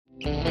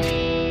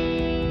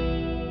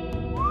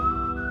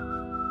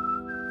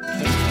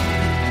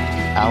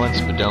Alan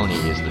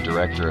Spadoni is the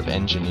Director of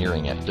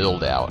Engineering at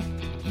BuildOut.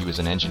 He was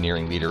an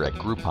engineering leader at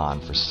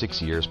Groupon for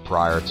 6 years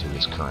prior to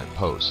his current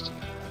post.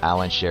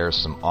 Alan shares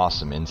some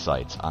awesome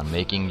insights on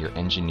making your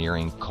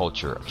engineering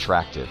culture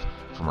attractive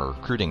from a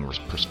recruiting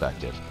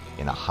perspective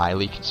in a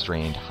highly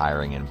constrained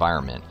hiring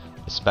environment,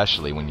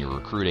 especially when you're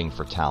recruiting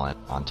for talent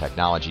on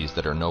technologies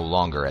that are no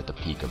longer at the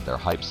peak of their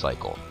hype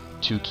cycle.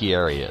 2 key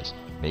areas: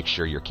 make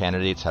sure your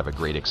candidates have a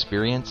great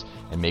experience,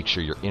 and make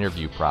sure your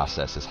interview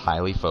process is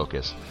highly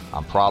focused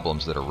on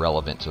problems that are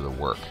relevant to the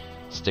work.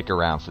 Stick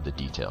around for the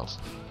details.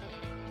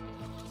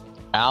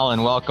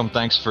 Alan, welcome.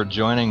 Thanks for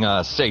joining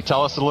us. Hey,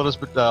 tell us a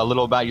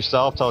little about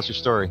yourself. Tell us your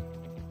story.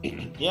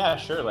 Yeah,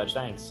 sure, Ledge.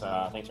 Thanks.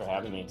 Thanks for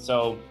having me.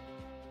 So,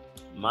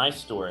 my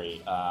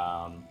story.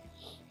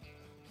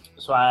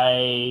 So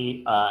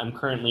I am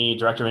currently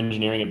Director of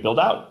Engineering at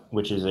BuildOut,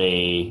 which is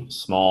a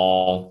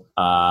small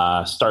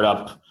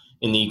startup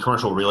in the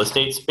commercial real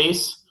estate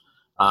space.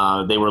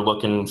 They were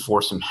looking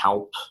for some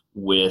help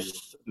with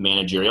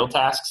managerial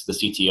tasks. The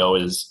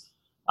CTO is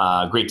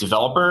a great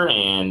developer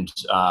and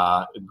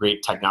a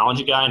great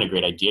technology guy and a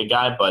great idea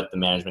guy, but the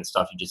management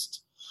stuff he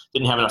just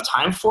didn't have enough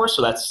time for.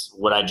 So that's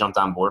what I jumped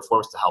on board for,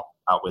 was to help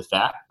out with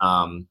that.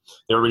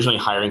 They were originally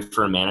hiring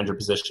for a manager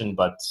position,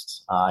 but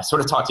I sort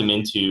of talked him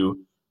into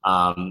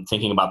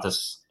thinking about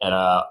this at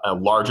a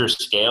larger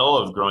scale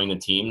of growing the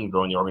team and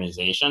growing the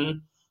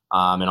organization,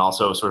 and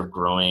also sort of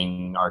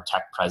growing our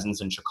tech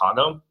presence in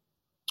Chicago.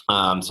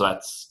 So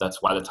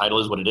that's why the title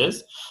is what it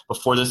is.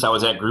 Before this, I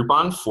was at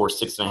Groupon for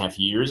 6.5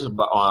 years,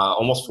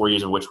 almost 4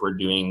 years of which we're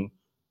doing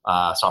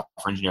software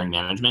engineering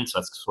management. So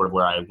that's sort of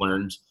where I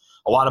learned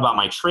a lot about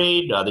my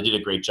trade. They did a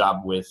great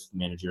job with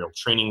managerial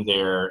training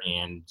there,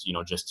 and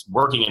just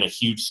working in a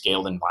huge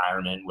scaled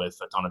environment with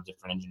a ton of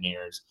different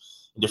engineers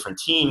and different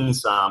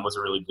teams was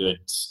a really good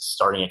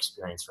starting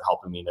experience for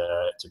helping me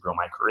to grow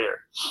my career.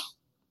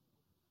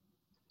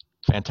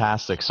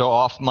 Fantastic. So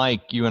off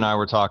mic, you and I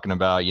were talking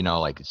about,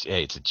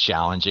 it's a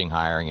challenging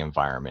hiring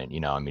environment.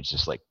 It's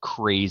just like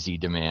crazy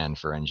demand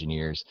for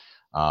engineers,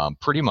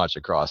 pretty much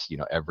across,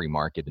 every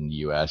market in the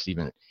US,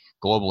 even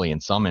globally in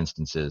some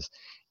instances.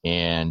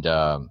 And,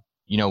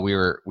 we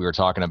were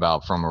talking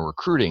about, from a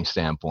recruiting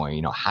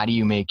standpoint, how do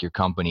you make your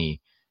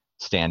company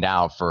stand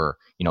out for,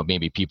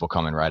 maybe people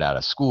coming right out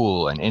of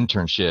school and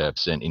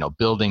internships and,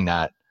 building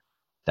that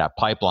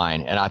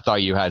pipeline. And I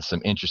thought you had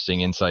some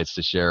interesting insights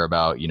to share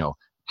about,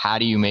 how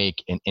do you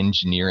make an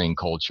engineering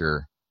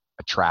culture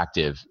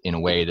attractive in a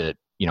way that,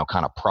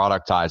 kind of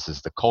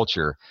productizes the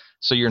culture,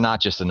 so you're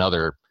not just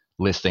another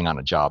listing on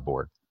a job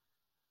board?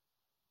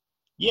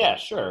 Yeah,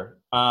 sure.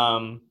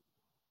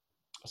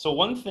 So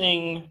one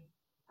thing,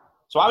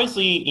 so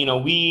obviously,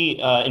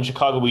 we in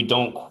Chicago, we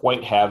don't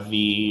quite have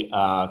the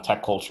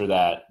tech culture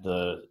that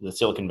the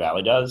Silicon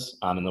Valley does,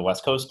 and the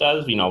West Coast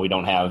does.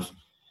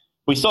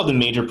 We still have the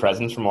major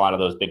presence from a lot of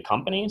those big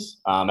companies.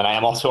 And I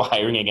am also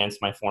hiring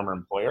against my former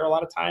employer a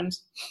lot of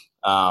times.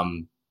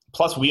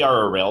 Plus, we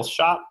are a Rails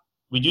shop.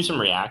 We do some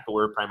React, but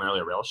we're primarily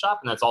a Rails shop.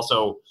 And that's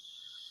also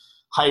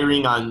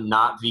hiring on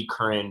not the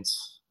current,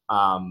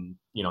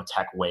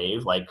 tech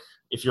wave. Like,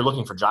 if you're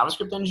looking for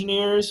JavaScript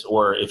engineers,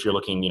 or if you're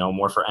looking,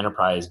 more for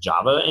enterprise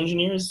Java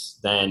engineers,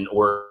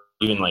 or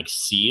even like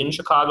C in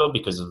Chicago,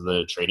 because of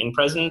the trading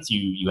presence,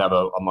 you have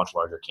a much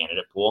larger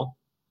candidate pool.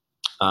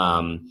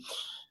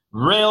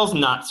 Rails,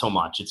 not so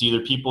much. It's either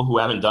people who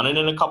haven't done it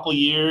in a couple of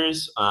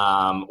years,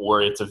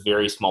 or it's a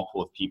very small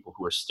pool of people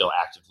who are still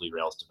actively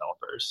Rails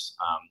developers.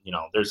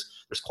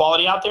 There's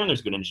quality out there and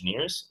there's good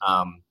engineers,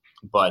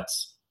 but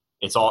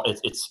it's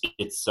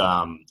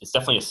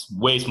definitely a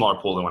way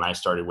smaller pool than when I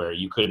started, where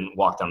you couldn't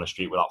walk down the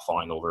street without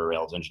falling over a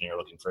Rails engineer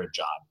looking for a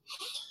job.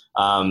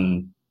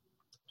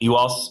 You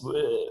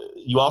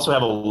also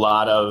have a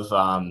lot of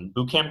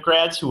bootcamp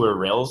grads who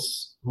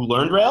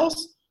learned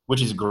Rails,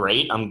 which is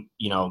great.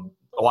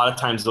 A lot of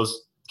times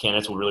those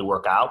candidates will really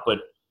work out, but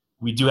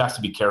we do have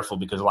to be careful,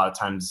 because a lot of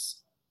times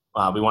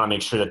we want to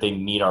make sure that they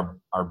meet our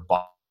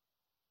bar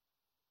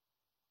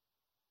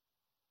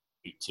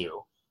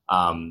too.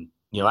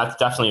 That's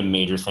definitely a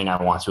major thing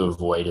I want to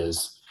avoid,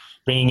 is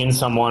bringing in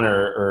someone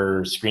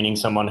or screening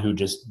someone who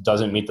just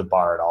doesn't meet the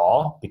bar at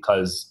all,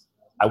 because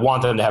I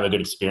want them to have a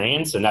good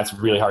experience, and that's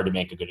really hard to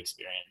make a good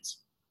experience.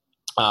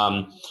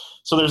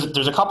 So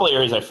there's a couple of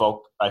areas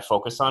I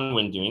focus on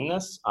when doing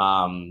this.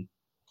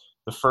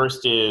 The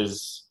first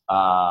is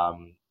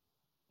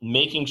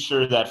making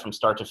sure that from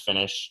start to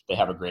finish, they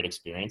have a great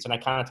experience. And I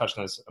kind of touched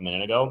on this a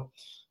minute ago.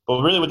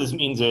 But really what this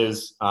means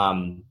is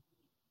from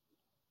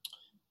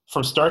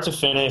start to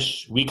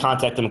finish, we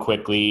contact them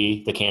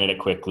quickly, the candidate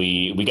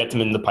quickly. We get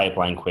them in the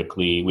pipeline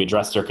quickly. We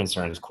address their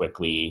concerns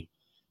quickly.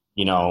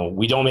 We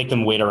don't make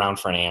them wait around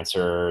for an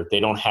answer.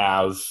 They don't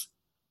have,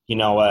 an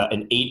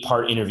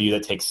 8-part interview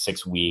that takes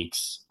 6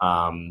 weeks.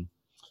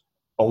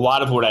 A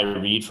lot of what I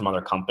read from other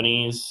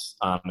companies,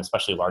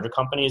 especially larger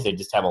companies, they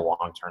just have a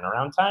long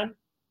turnaround time.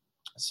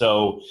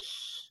 So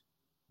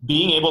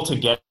being able to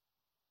get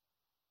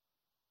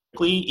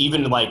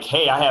even like,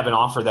 hey, I have an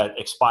offer that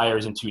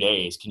expires in 2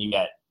 days. Can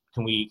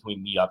we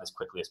meet up as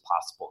quickly as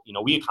possible?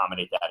 We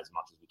accommodate that as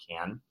much as we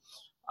can.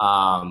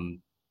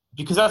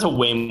 Because that's a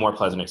way more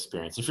pleasant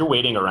experience. If you're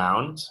waiting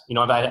around,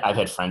 I've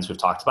had friends who've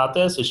talked about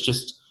this. It's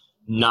just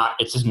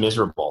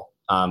miserable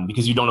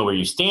because you don't know where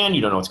you stand.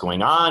 You don't know what's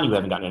going on. You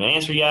haven't gotten an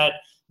answer yet.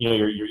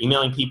 You're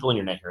emailing people and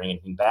you're not hearing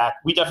anything back.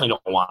 We definitely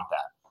don't want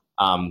that.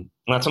 And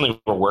that's something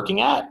we're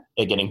working at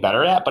getting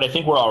better at, but I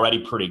think we're already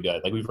pretty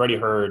good. Like we've already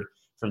heard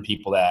from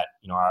people that,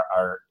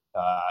 our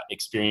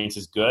experience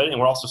is good. And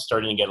we're also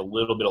starting to get a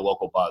little bit of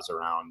local buzz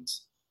around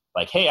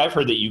like, hey, I've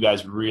heard that you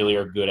guys really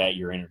are good at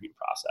your interview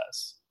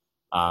process.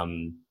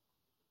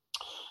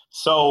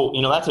 So,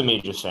 that's a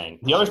major thing.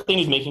 The other thing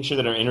is making sure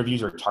that our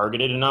interviews are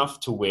targeted enough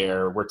to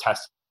where we're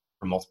testing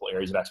for multiple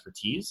areas of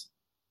expertise.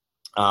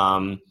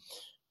 We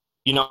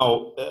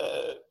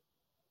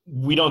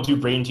don't do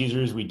brain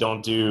teasers. We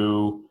don't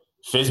do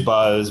fizz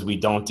buzz. We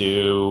don't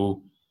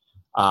do,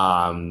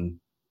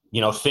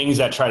 things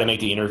that try to make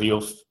the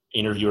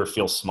interviewer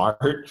feel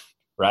smart,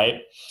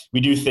 right? We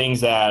do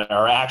things that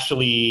are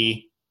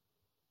actually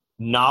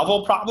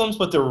novel problems,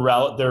 but they're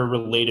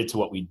related to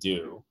what we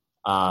do.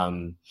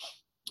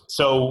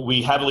 So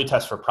we heavily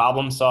test for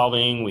problem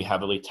solving. We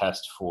heavily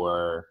test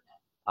for,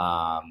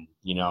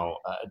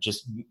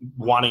 just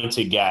wanting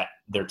to get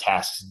their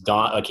tasks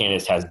done, a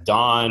candidate's tasks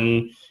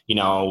done.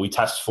 We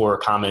test for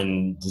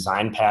common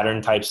design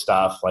pattern type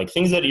stuff, like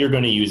things that you're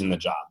going to use in the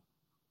job.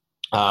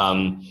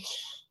 And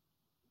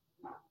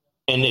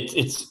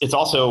it's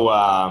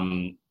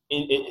also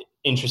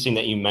interesting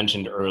that you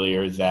mentioned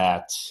earlier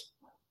that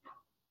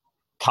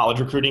college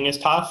recruiting is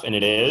tough, and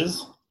it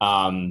is.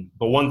 But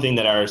one thing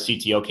that our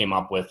CTO came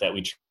up with that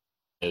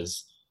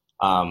is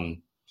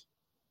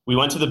we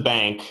went to the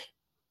bank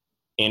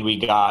and we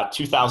got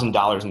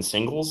 $2,000 in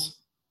singles,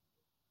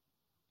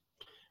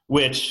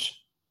 which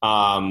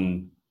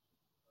that's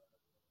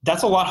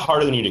a lot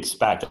harder than you'd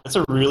expect. That's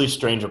a really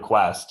strange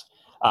request.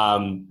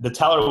 The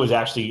teller was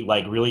actually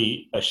like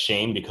really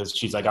ashamed because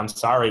she's like, I'm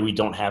sorry, we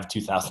don't have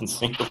 2,000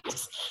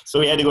 singles. So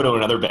we had to go to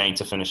another bank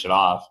to finish it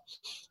off.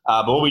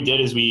 But what we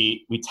did is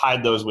we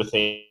tied those with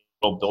a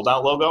little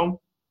build-out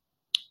logo,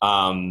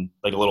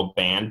 like a little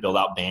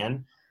build-out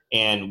band,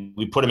 and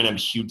we put them in a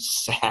huge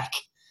sack.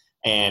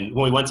 And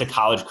when we went to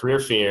college career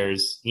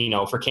fairs,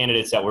 for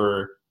candidates that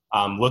were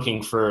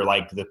looking for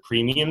like the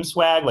premium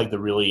swag, like the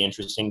really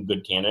interesting,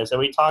 good candidates that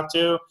we talked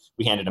to,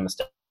 we handed them a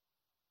stack.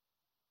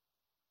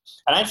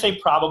 And I'd say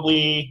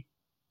probably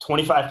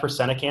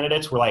 25% of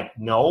candidates were like,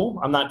 no,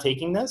 I'm not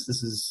taking this.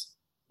 This is,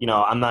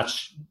 I'm not,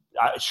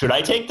 should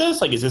I take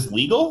this? Like, is this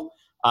legal?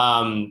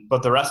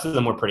 But the rest of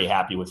them were pretty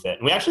happy with it.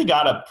 And we actually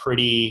got a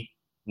pretty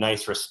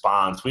nice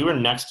response. We were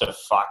next to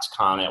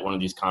Foxconn at one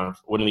of these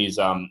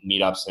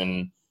meetups,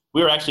 and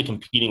we were actually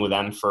competing with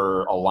them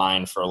for a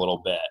line for a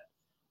little bit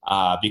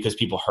because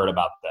people heard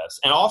about this.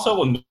 And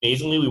also,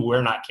 amazingly, we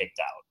were not kicked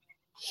out.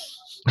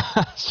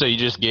 So you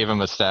just gave them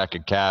a stack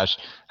of cash.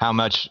 How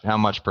much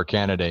per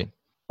candidate?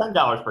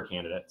 $10 per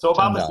candidate. So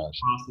about $10. the same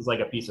cost as like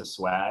a piece of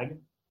swag.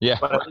 Yeah.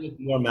 But I think it's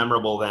more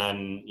memorable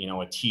than,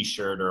 a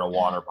T-shirt or a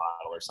water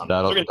bottle or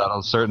something.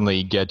 That'll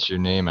certainly get your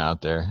name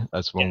out there.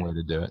 That's one way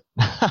to do it.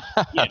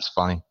 That's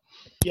funny.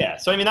 Yeah.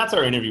 So, that's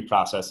our interview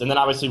process. And then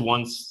obviously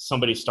once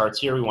somebody starts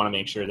here, we want to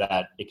make sure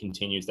that it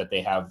continues, that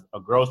they have a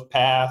growth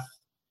path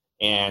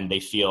and they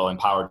feel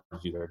empowered to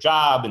do their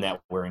job, and that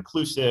we're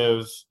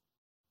inclusive,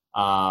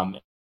 and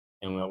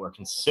that we're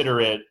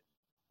considerate,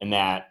 and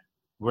that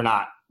we're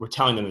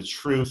telling them the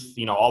truth,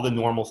 all the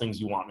normal things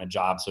you want in a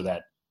job, so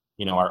that,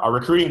 our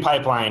recruiting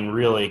pipeline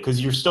really,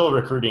 because you're still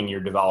recruiting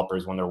your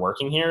developers when they're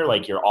working here,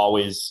 like you're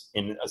always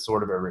in a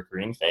sort of a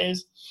recruiting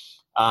phase,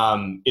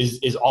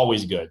 is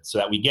always good, so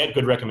that we get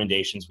good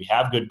recommendations, we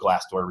have good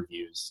Glassdoor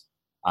reviews,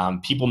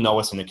 people know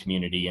us in the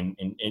community, and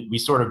we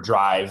sort of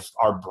drive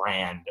our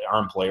brand, our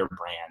employer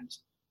brand,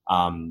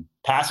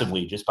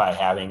 passively, just by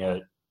having a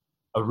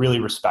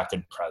really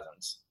respected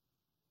presence.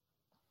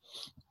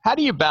 How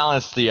do you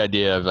balance the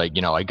idea of like,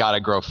 I got to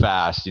grow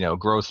fast,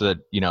 growth at,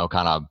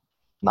 kind of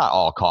not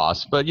all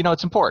costs, but,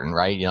 it's important,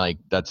 right? Like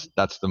that's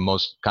the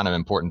most kind of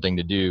important thing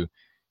to do,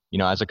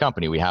 as a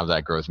company. We have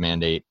that growth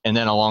mandate. And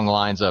then along the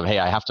lines of, hey,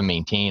 I have to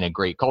maintain a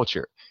great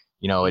culture.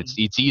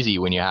 It's easy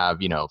when you have,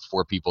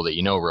 4 people that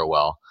real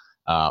well.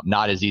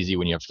 Not as easy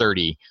when you have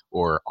 30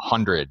 or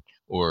 100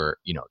 or,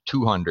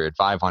 200,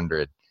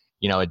 500.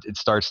 It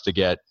starts to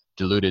get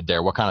diluted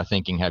there. What kind of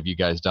thinking have you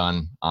guys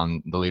done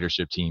on the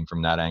leadership team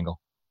from that angle?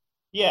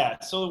 Yeah,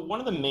 so one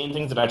of the main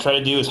things that I try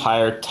to do is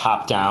hire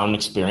top-down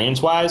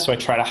experience-wise. So I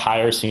try to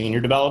hire senior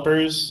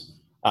developers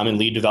and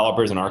lead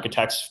developers and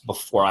architects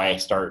before I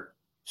start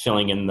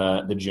filling in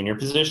the junior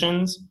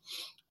positions.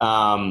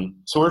 So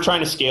we're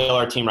trying to scale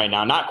our team right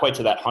now, not quite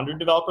to that 100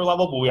 developer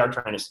level, but we are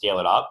trying to scale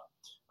it up.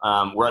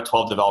 We're at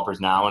 12 developers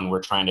now, and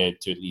we're trying to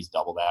at least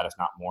double that, if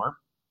not more.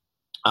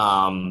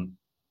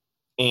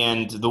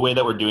 And the way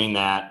that we're doing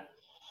that,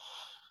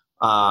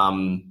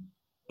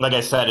 like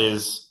I said,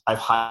 is I've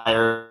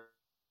hired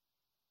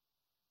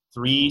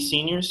three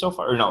seniors so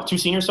far, or no, two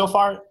seniors so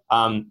far.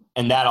 And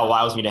that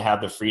allows me to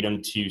have the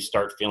freedom to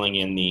start filling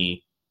in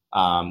the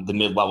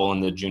mid-level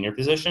and the junior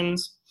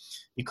positions,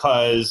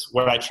 because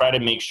what I try to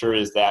make sure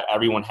is that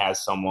everyone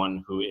has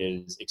someone who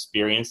is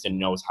experienced and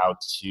knows how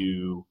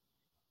to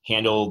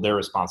handle their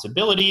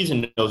responsibilities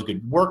and knows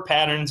good work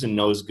patterns and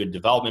knows good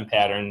development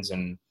patterns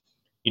and,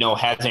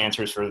 has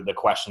answers for the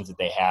questions that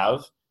they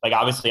have. Like,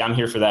 obviously I'm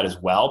here for that as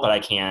well, but I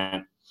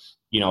can't,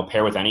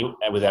 pair with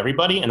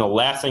everybody. And the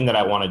last thing that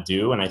I want to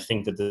do, and I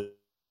think that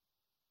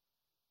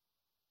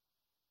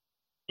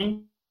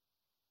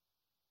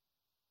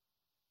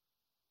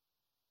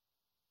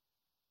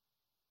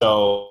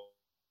so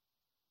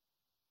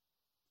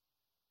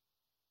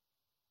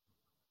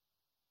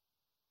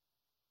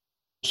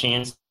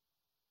chance to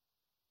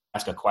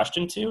ask a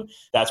question to,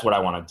 that's what I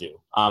want to do.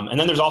 And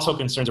then there's also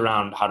concerns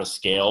around how to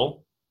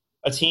scale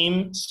a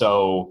team.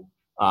 So,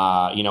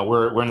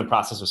 we're in the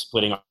process of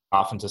splitting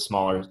off into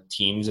smaller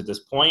teams at this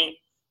point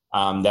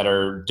that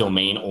are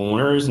domain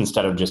owners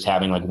instead of just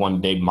having like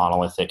one big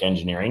monolithic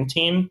engineering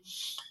team.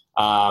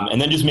 And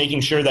then just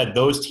making sure that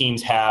those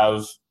teams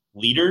have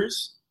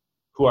leaders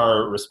who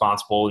are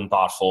responsible and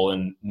thoughtful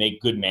and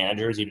make good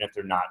managers, even if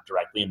they're not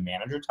directly a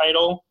manager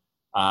title,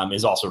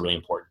 is also really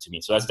important to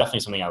me. So that's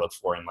definitely something I look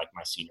for in like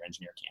my senior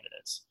engineer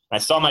candidates. And I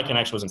saw my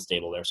connection wasn't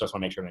stable there, so I just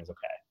want to make sure everything's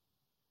okay.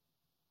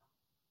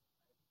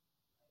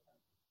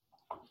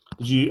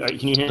 Can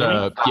you hear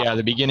me? Yeah,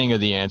 the beginning of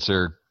the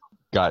answer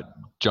got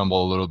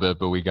jumbled a little bit,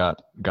 but we got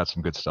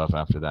some good stuff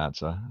after that.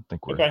 So I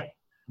think we're okay.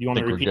 You want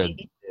me to repeat good.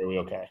 it, or are we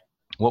okay?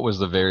 What was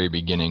the very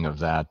beginning of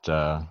that?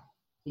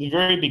 The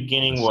very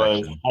beginning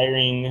was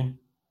hiring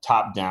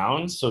top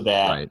down, so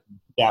that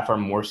staff are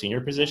more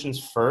senior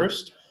positions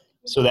first,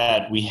 so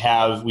that we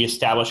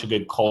establish a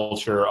good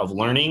culture of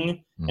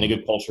learning and a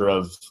good culture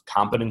of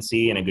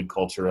competency and a good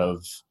culture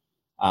of,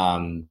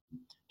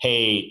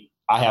 hey,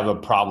 I have a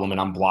problem and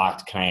I'm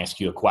blocked. Can I ask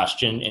you a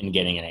question? And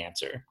getting an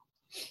answer.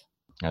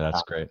 Yeah,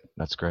 that's great.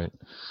 That's great.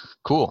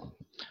 Cool.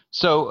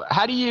 So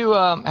how do you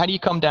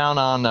come down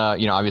on,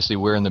 obviously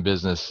we're in the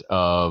business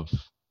of,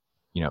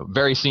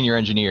 very senior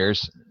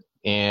engineers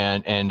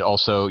and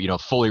also,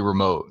 fully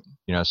remote,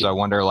 so I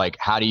wonder, like,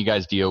 how do you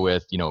guys deal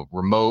with,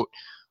 remote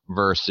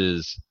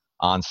versus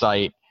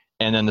on-site?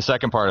 And then the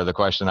second part of the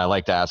question I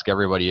like to ask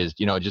everybody is,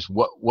 just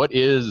what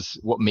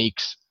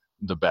makes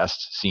the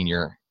best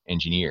senior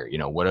engineer?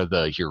 What are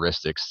the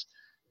heuristics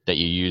that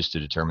you use to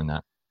determine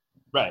that?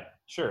 Right.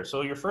 Sure.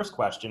 So your first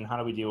question, how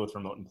do we deal with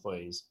remote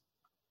employees?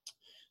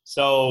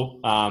 So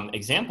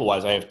example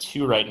wise, I have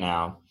two right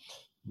now.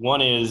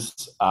 One is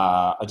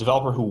a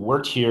developer who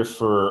worked here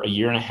for a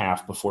year and a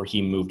half before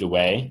he moved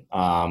away.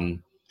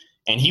 And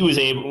he was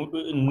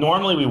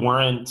normally we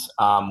weren't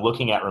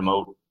looking at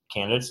remote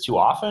candidates too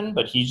often,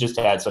 but he just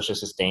had such a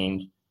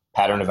sustained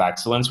pattern of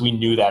excellence. We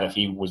knew that if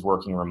he was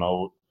working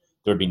remote,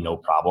 there'd be no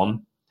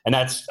problem. And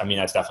that's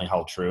definitely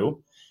held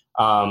true.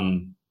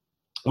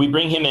 We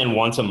bring him in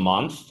once a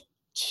month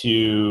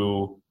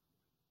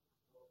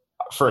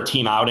for a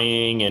team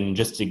outing and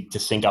just to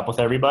sync up with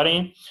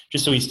everybody,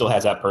 just so he still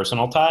has that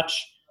personal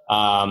touch.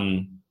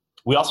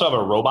 We also have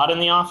a robot in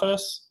the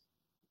office,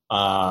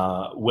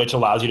 which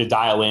allows you to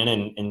dial in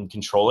and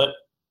control it.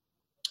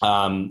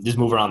 Just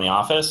move around the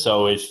office.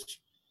 So if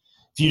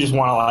you just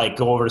want to like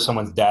go over to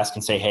someone's desk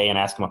and say, hey, and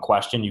ask them a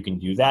question, you can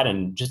do that.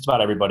 And just about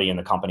everybody in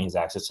the company has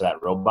access to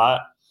that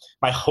robot.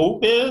 My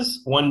hope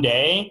is one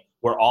day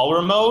we're all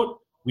remote.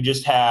 We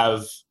just have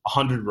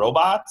 100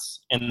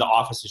 robots and the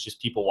office is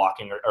just people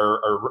walking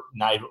or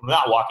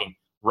not walking,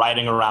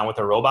 riding around with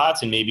the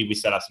robots. And maybe we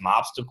set up some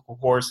obstacle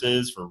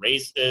courses for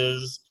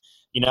races,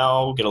 get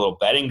a little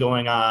betting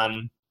going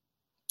on.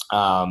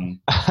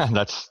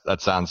 That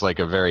sounds like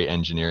a very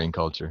engineering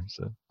culture.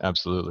 So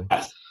absolutely.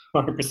 Yes,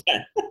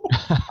 100%.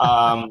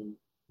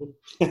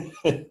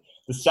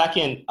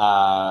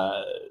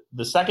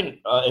 The second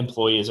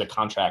employee is a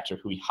contractor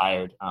who we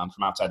hired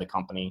from outside the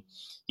company.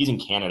 He's in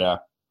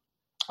Canada.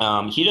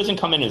 He doesn't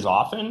come in as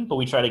often, but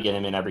we try to get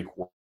him in every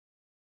quarter.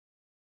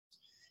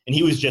 And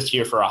he was just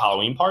here for a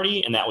Halloween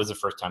party, and that was the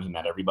first time he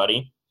met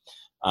everybody.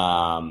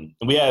 And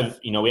we had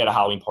a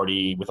Halloween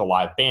party with a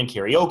live band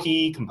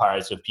karaoke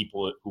comprised of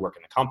people who work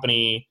in the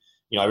company.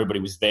 Everybody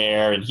was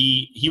there, and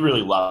he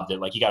really loved it.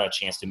 Like, he got a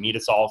chance to meet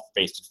us all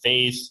face to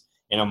face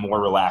in a more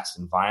relaxed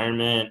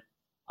environment,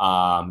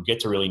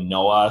 get to really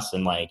know us.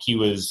 And like, he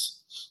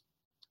was,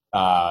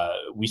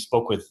 we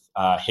spoke with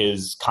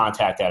his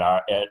contact at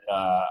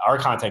our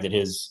contact at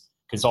his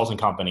consulting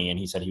company, and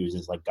he said he was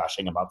just like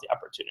gushing about the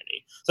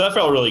opportunity. So that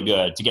felt really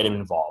good to get him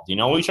involved.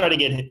 We try to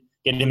get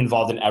him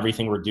involved in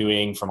everything we're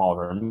doing, from all of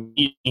our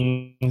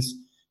meetings,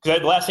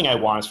 because the last thing I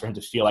want is for him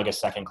to feel like a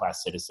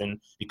second-class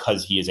citizen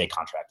because he is a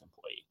contract employee.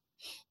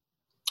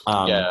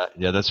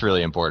 Yeah, that's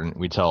really important.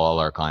 We tell all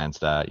our clients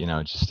that,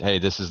 just, hey,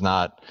 this is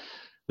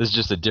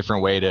just a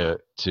different way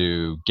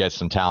to get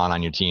some talent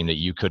on your team that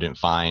you couldn't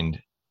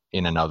find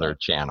in another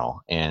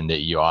channel, and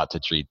that you ought to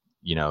treat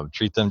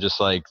them just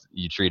like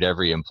you treat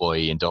every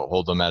employee, and don't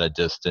hold them at a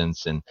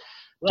distance, and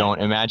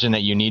don't imagine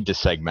that you need to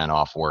segment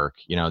off work.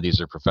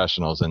 These are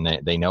professionals and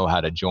they know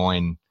how to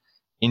join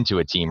into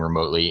a team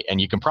remotely, and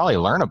you can probably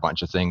learn a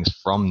bunch of things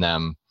from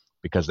them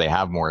because they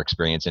have more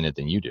experience in it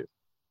than you do.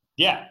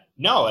 Yeah,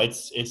 no,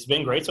 it's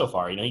been great so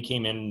far. He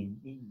came in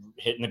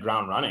hitting the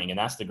ground running, and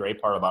that's the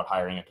great part about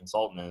hiring a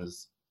consultant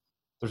is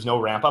there's no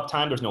ramp up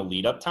time. There's no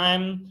lead up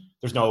time.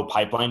 There's no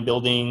pipeline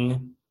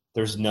building.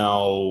 There's an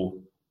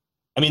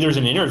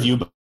interview,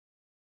 but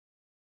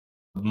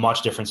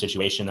much different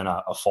situation than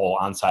a full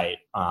on-site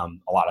a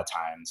lot of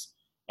times.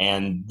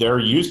 And they're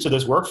used to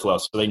this workflow,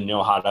 so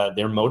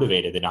they're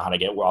motivated. They know how to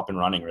get up and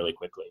running really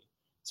quickly.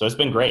 So it's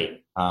been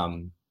great.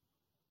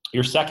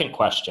 Your second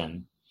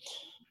question,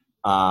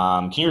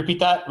 can you repeat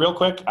that real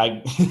quick?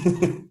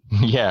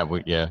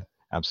 Yeah,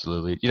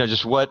 absolutely.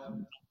 Just when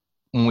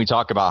we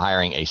talk about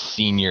hiring a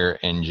senior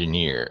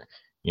engineer,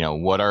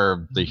 what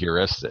are the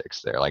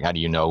heuristics there? Like, how do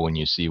you know when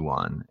you see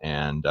one?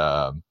 And,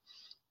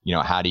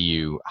 how do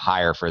you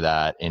hire for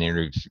that and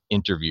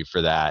interview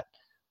for that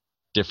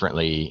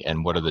differently?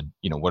 And what are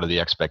the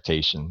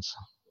expectations?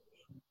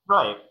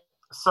 Right.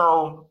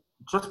 So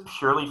just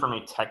purely from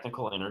a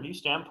technical interview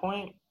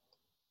standpoint,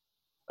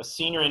 a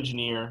senior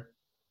engineer,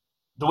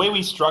 the way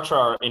we structure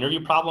our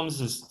interview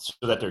problems is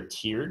so that they're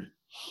tiered.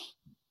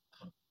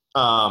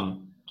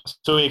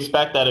 So we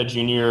expect that a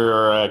junior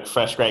or a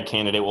fresh grad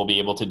candidate will be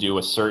able to do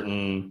a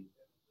certain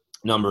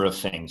number of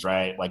things,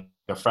 right? Like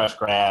a fresh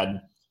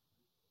grad,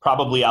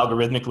 probably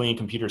algorithmically and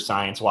computer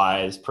science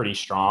wise, pretty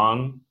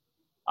strong.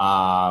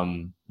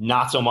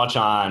 Not so much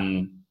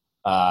on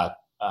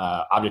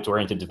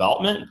object-oriented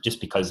development, just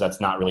because that's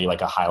not really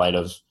like a highlight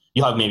of,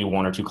 you'll have maybe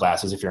one or two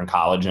classes if you're in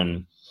college,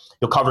 and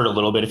you'll cover it a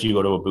little bit if you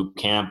go to a boot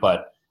camp,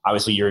 but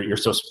obviously you're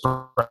so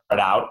spread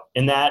out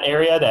in that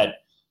area that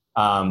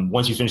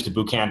once you finish the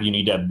boot camp, you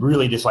need to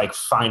really just like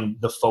find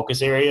the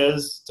focus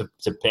areas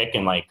to pick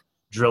and like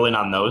drill in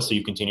on those so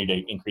you continue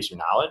to increase your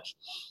knowledge.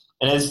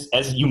 And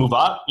as you move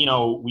up,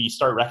 we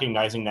start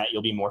recognizing that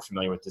you'll be more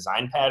familiar with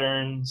design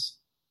patterns.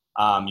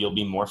 You'll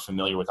be more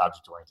familiar with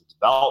object-oriented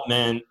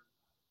development.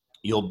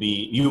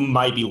 You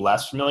might be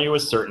less familiar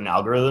with certain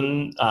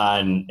algorithms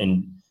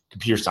and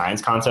computer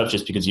science concepts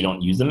just because you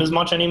don't use them as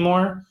much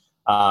anymore.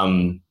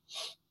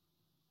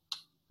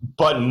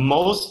 But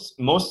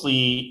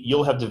mostly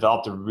you'll have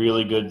developed a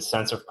really good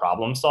sense of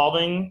problem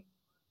solving,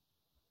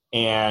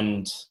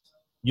 and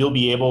you'll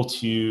be able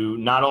to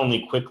not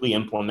only quickly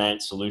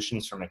implement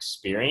solutions from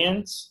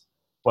experience,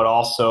 but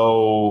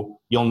also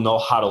you'll know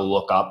how to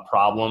look up the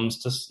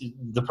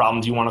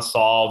problems you want to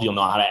solve. You'll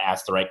know how to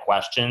ask the right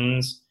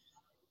questions,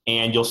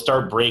 and you'll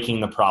start breaking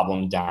the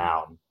problem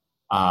down.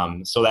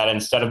 So that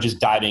instead of just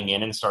diving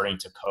in and starting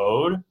to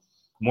code,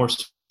 more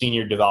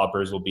senior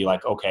developers will be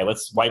like, okay,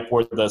 let's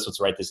whiteboard this.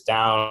 Let's write this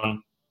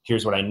down.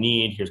 Here's what I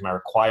need. Here's my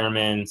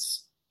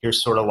requirements.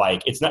 Here's sort of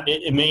like,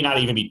 it may not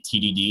even be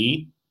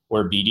TDD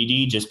or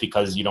BDD just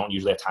because you don't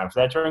usually have time for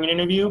that during an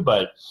interview,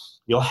 but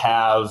you'll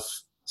have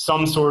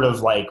some sort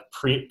of like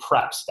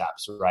prep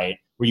steps, right?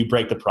 Where you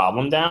break the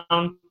problem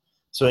down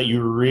so that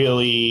you're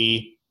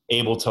really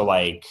able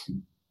to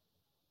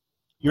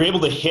you're able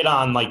to hit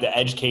on like the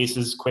edge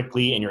cases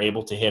quickly, and you're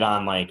able to hit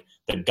on like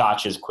the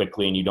gotchas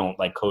quickly, and you don't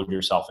like code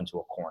yourself into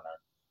a corner.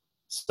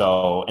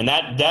 So, and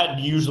that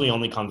usually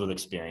only comes with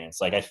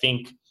experience. Like I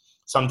think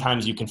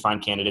sometimes you can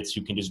find candidates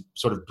who can just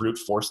sort of brute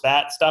force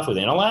that stuff with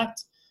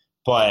intellect,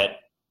 but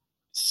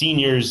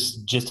seniors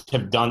just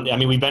have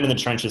we've been in the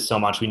trenches so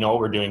much, we know what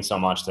we're doing so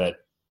much that,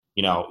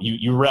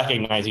 you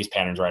recognize these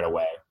patterns right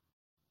away.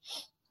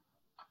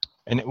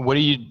 And what do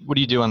you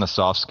do on the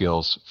soft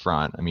skills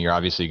front? I mean, you're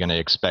obviously going to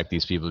expect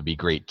these people to be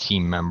great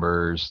team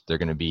members. They're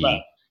going to be,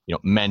 right,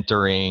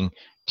 mentoring,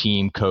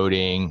 team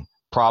coding,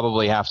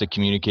 probably have to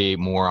communicate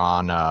more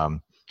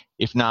on,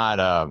 if not,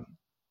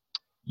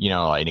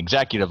 an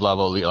executive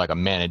level, like a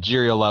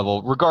managerial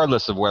level,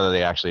 regardless of whether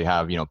they actually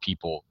have,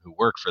 people who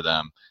work for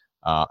them.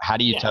 How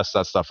do you test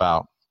that stuff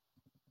out?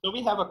 So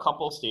we have a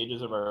couple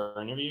stages of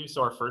our interview.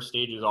 So our first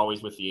stage is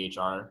always with the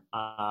HR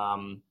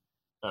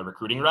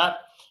recruiting rep,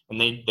 and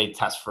they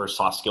test for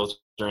soft skills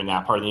during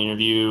that part of the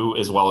interview,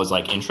 as well as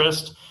like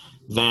interest.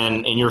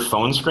 Then in your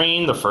phone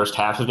screen, the first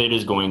half of it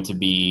is going to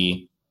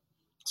be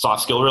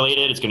soft skill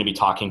related. It's going to be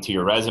talking to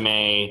your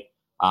resume.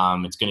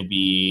 It's going to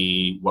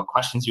be what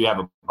questions you have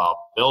about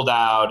build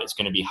out. It's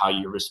going to be how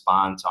you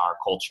respond to our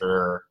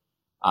culture,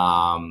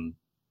 our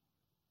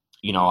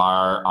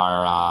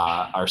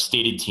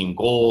stated team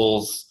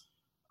goals,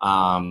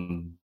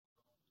 and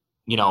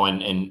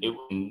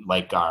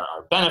like our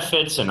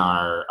benefits and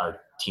our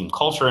team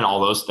culture and all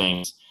those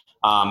things.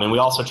 And we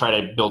also try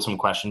to build some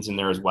questions in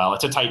there as well.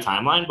 It's a tight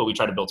timeline, but we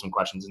try to build some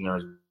questions in there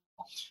as well,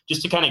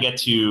 just to kind of get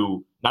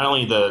to not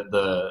only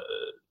the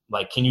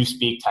can you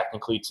speak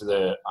technically to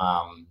the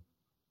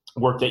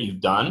work that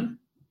you've done,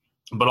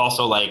 but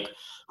also like,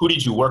 who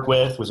did you work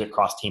with? Was it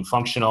cross-team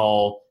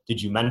functional?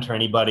 Did you mentor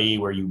anybody?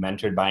 Were you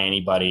mentored by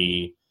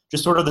anybody?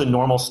 Just sort of the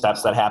normal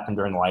steps that happen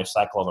during the life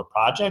cycle of a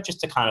project, just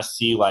to kind of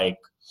see like,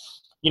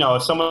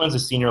 if someone's a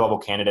senior level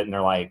candidate and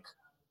they're like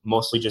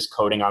mostly just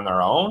coding on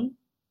their own,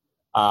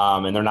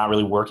 and they're not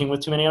really working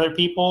with too many other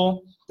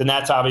people, then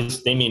that's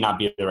obvious. They may not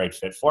be the right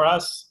fit for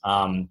us.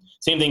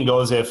 Same thing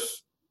goes if,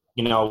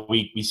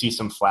 we see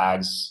some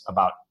flags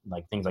about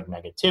like things like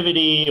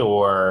negativity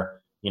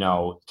or,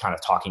 kind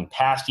of talking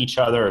past each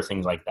other or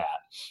things like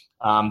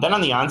that. Then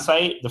on the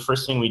on-site, the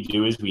first thing we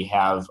do is we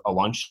have a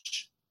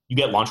lunch. You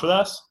get lunch with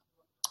us.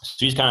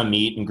 So you just kind of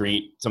meet and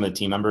greet some of the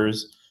team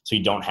members so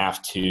you don't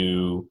have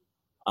to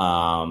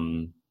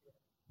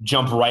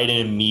jump right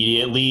in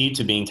immediately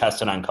to being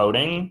tested on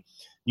coding.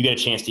 You get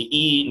a chance to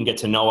eat and get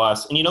to know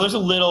us. And, there's a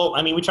little,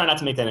 we try not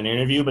to make that an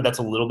interview, but that's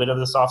a little bit of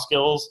the soft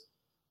skills.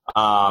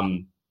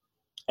 And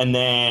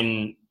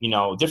then,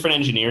 different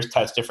engineers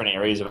test different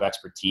areas of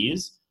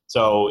expertise.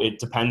 So it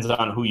depends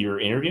on who you're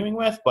interviewing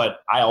with, but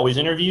I always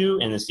interview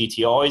and the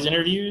CTO always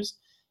interviews.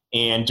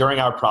 And during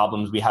our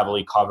problems, we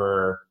heavily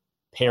cover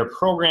pair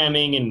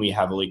programming, and we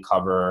heavily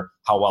cover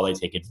how well they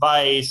take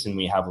advice, and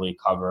we heavily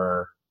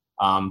cover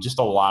just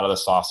a lot of the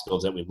soft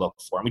skills that we look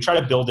for. And we try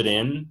to build it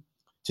in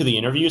to the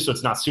interview so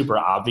it's not super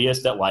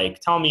obvious that, like,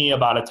 tell me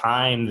about a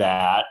time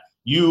that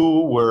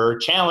you were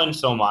challenged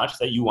so much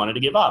that you wanted to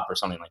give up or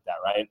something like that,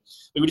 right?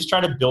 But we just try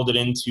to build it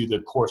into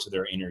the course of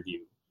their interview.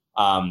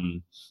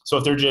 So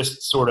if they're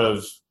just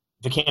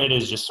the candidate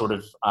is just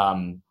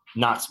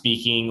not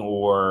speaking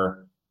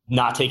or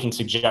not taking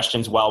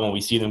suggestions well when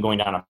we see them going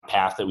down a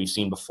path that we've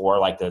seen before,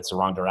 like that's the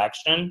wrong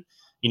direction,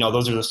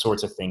 those are the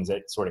sorts of things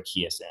that sort of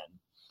key us in.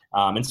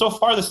 And so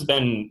far it's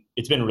been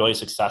really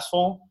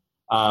successful.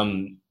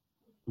 I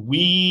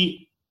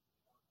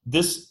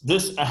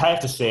have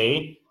to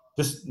say,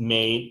 this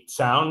may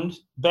sound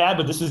bad,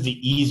 but this is the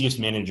easiest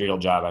managerial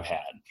job I've had,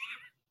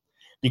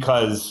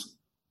 because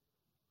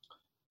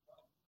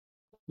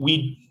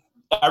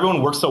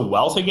everyone works so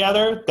well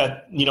together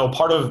that,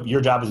 part of your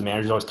job as a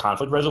manager is always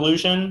conflict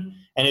resolution.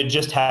 And it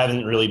just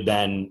hasn't really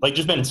been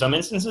just been some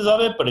instances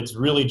of it, but it's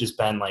really just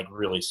been like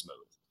really smooth.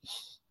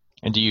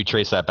 And do you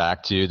trace that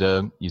back to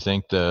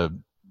the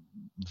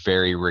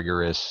very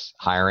rigorous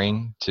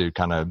hiring to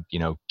kind of,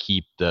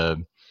 keep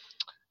the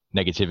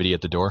negativity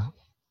at the door?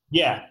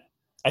 Yeah,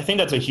 I think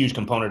that's a huge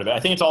component of it. I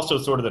think it's also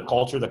sort of the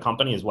culture of the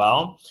company as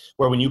well,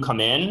 where when you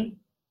come in,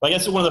 like,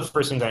 that's one of the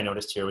first things I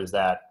noticed here was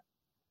that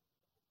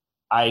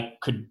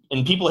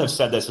and people have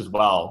said this as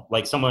well,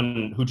 like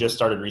someone who just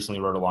started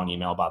recently wrote a long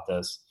email about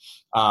this.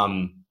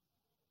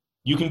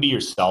 You can be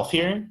yourself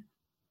here.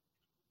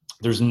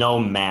 There's no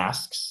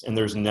masks and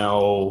there's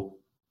no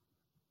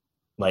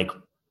like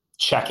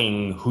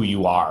checking who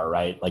you are,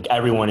 right? Like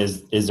everyone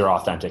is their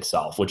authentic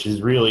self, which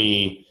is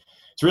really,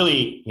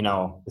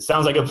 it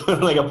sounds like a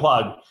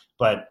plug,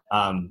 but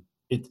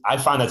I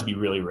find that to be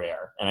really rare.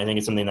 And I think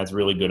it's something that's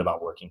really good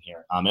about working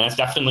here. And that's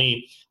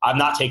definitely, I'm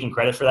not taking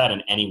credit for that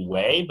in any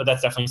way, but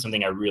that's definitely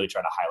something I really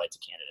try to highlight to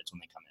candidates when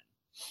they come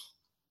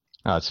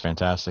in. Oh, that's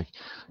fantastic.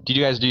 Did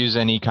you guys use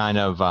any kind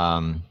of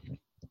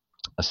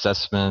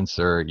assessments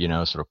or,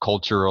 sort of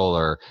cultural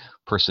or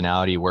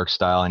personality, work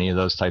style, any of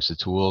those types of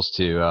tools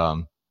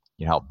to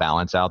help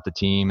balance out the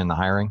team and the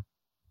hiring?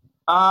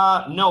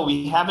 No,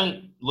 we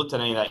haven't looked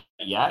at any of that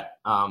yet.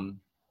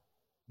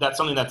 That's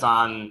something that's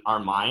on our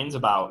minds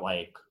about,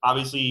 like,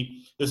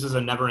 obviously this is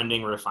a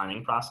never-ending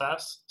refining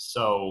process.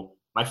 So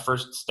my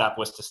first step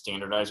was to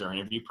standardize our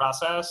interview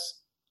process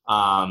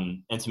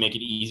and to make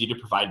it easy to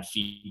provide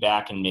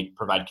feedback and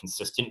provide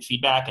consistent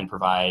feedback and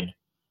provide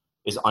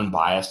as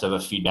unbiased of a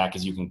feedback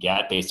as you can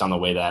get based on the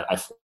way that I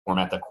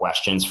format the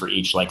questions for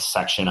each like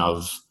section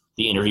of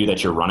the interview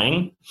that you're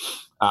running.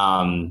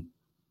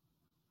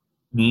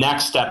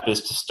 Next step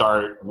is to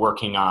start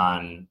working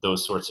on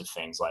those sorts of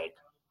things like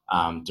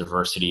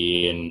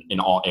diversity in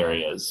all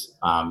areas,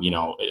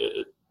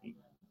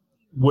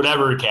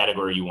 whatever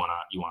category you want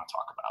to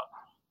talk about.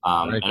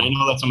 And I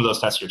know that some of those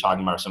tests you're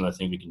talking about are some of the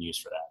things we can use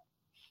for that.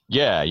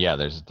 Yeah.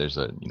 There's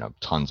a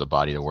tons of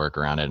body to work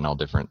around it and all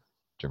different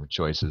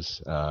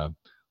choices.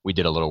 We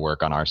did a little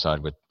work on our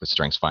side with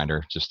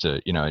StrengthsFinder just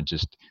to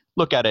just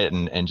look at it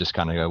and just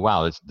kind of go,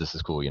 wow, this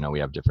is cool. We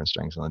have different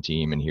strengths on the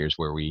team, and here's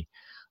where we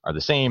are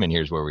the same, and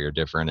here's where we are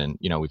different. And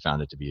we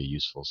found it to be a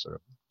useful sort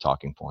of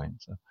talking point.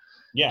 So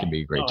yeah, it can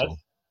be a great tool.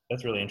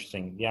 That's really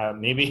interesting. Yeah,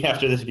 maybe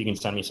after this, if you can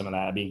send me some of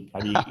that, I'd be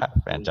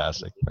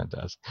fantastic.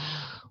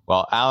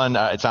 Well, Alan,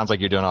 it sounds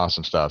like you're doing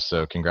awesome stuff.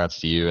 So congrats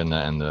to you and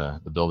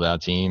the Build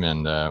Out team,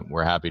 and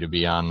we're happy to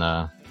be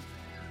on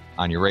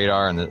your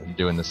radar and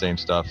doing the same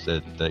stuff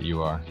that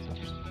you are. So.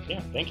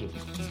 Yeah, thank you.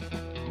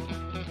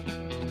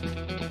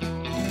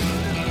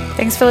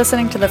 Thanks for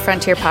listening to the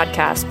Frontier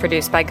Podcast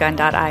produced by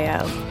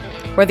Gun.io.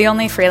 We're the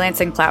only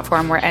freelancing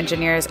platform where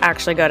engineers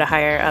actually go to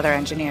hire other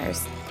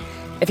engineers.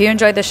 If you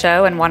enjoyed the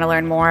show and want to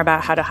learn more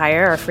about how to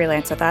hire or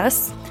freelance with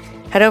us,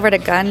 head over to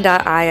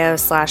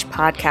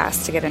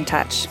gun.io/podcast to get in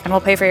touch, and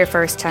we'll pay for your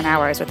first 10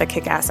 hours with a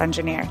kick-ass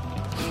engineer.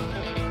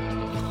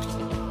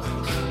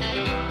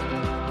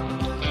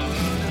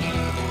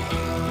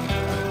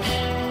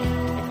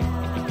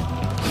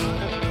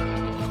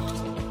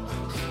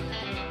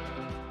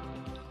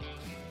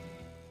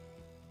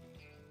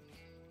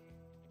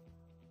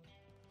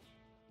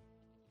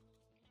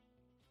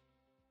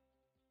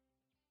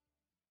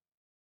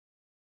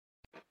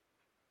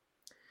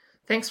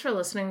 Thanks for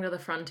listening to the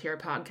Frontier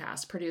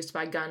podcast produced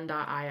by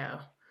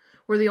Gun.io.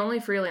 We're the only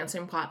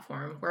freelancing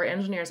platform where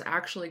engineers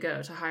actually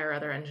go to hire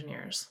other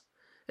engineers.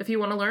 If you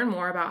want to learn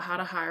more about how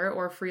to hire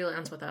or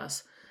freelance with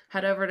us,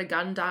 head over to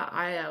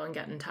Gun.io and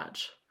get in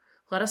touch.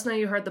 Let us know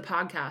you heard the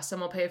podcast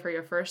and we'll pay for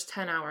your first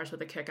 10 hours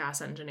with a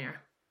kick-ass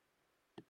engineer.